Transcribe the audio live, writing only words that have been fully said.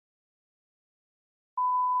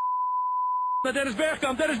Dennis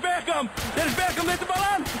Bergkamp, Dennis Bergkamp! Dennis Bergkamp met de bal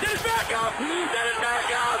aan! Dennis Bergkamp! Dennis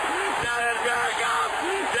Bergkamp! Dennis Bergkamp!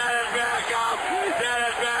 Dennis Bergkamp!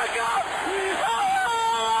 Dennis Bergkamp!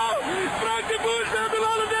 Oh! Frank de Boer staat de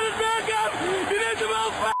bal aan Dennis Bergkamp! Die neemt de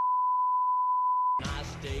bal van.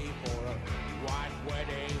 Nice day for a white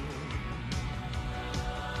wedding.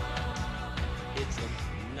 It's a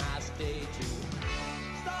nice day to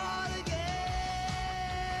start again.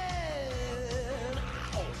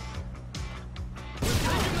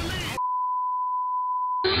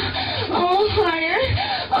 Oh, higher.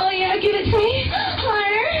 Oh, yeah, give it to me.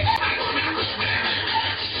 Higher.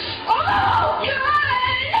 Oh, God!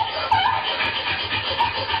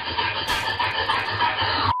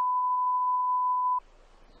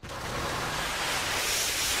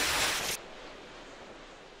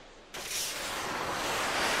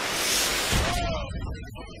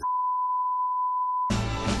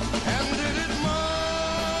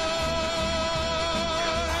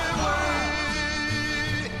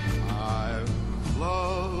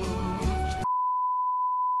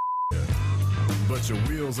 But your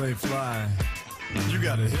wheels ain't flying. You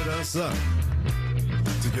gotta hit us up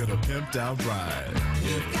to get a pimped out ride.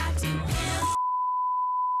 You've got to pimp.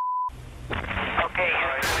 Okay,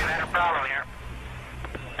 we've had a problem here.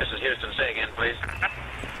 This is Houston. Say again, please.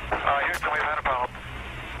 Houston, we've had a problem.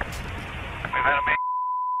 We've had a big...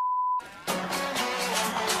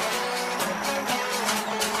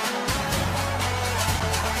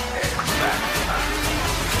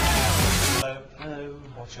 Hello.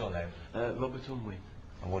 What's your name? Robert Unwin.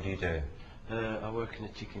 And what do you do? I work in a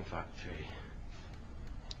chicken factory.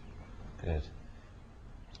 Good.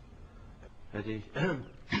 Ready?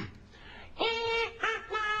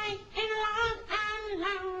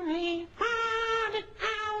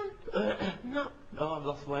 No, oh, I've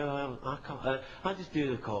lost where I am. I can't. I just do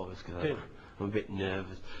the chorus because I'm a bit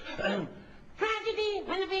nervous. Tragedy,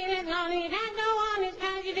 when the feeling's lonely, that no one is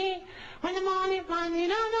tragedy. When the morning finds you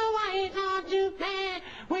don't know why it's hard to bear.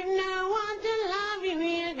 With no one to love you,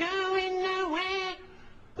 you're going nowhere.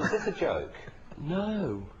 Is this a joke?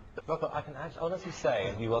 No. Robert, I can honestly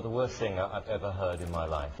say you are the worst singer I've ever heard in my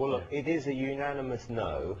life. Well, look, it is a unanimous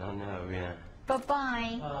no. I know, yeah.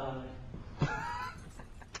 Bye-bye.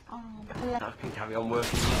 Oh, bless. I can carry on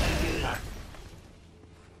working.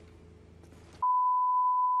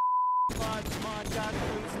 My dad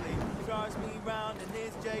Bruce Lee drives me round and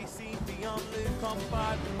his JCB on Luke on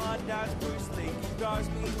 5. My dad's Bruce Lee drives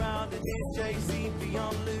me round and his JCB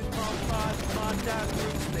on Luke on 5. My dad's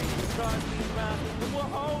Bruce Lee drives me round and we're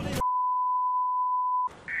holding.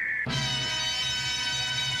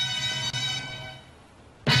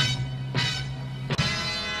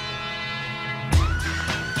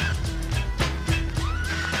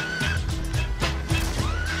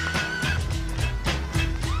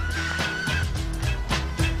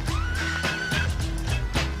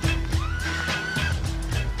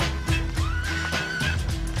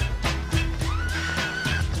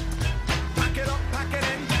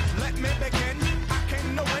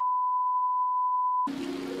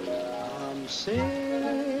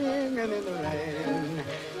 Singing in the rain,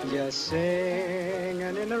 just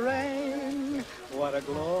singing in the rain. What a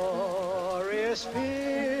glorious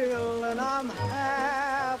feeling, I'm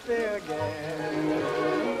happy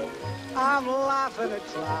again. I'm laughing at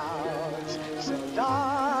clouds so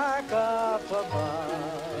dark up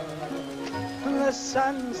above. The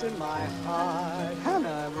sun's in my heart and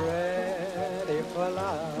I'm ready for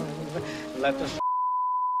love. Let the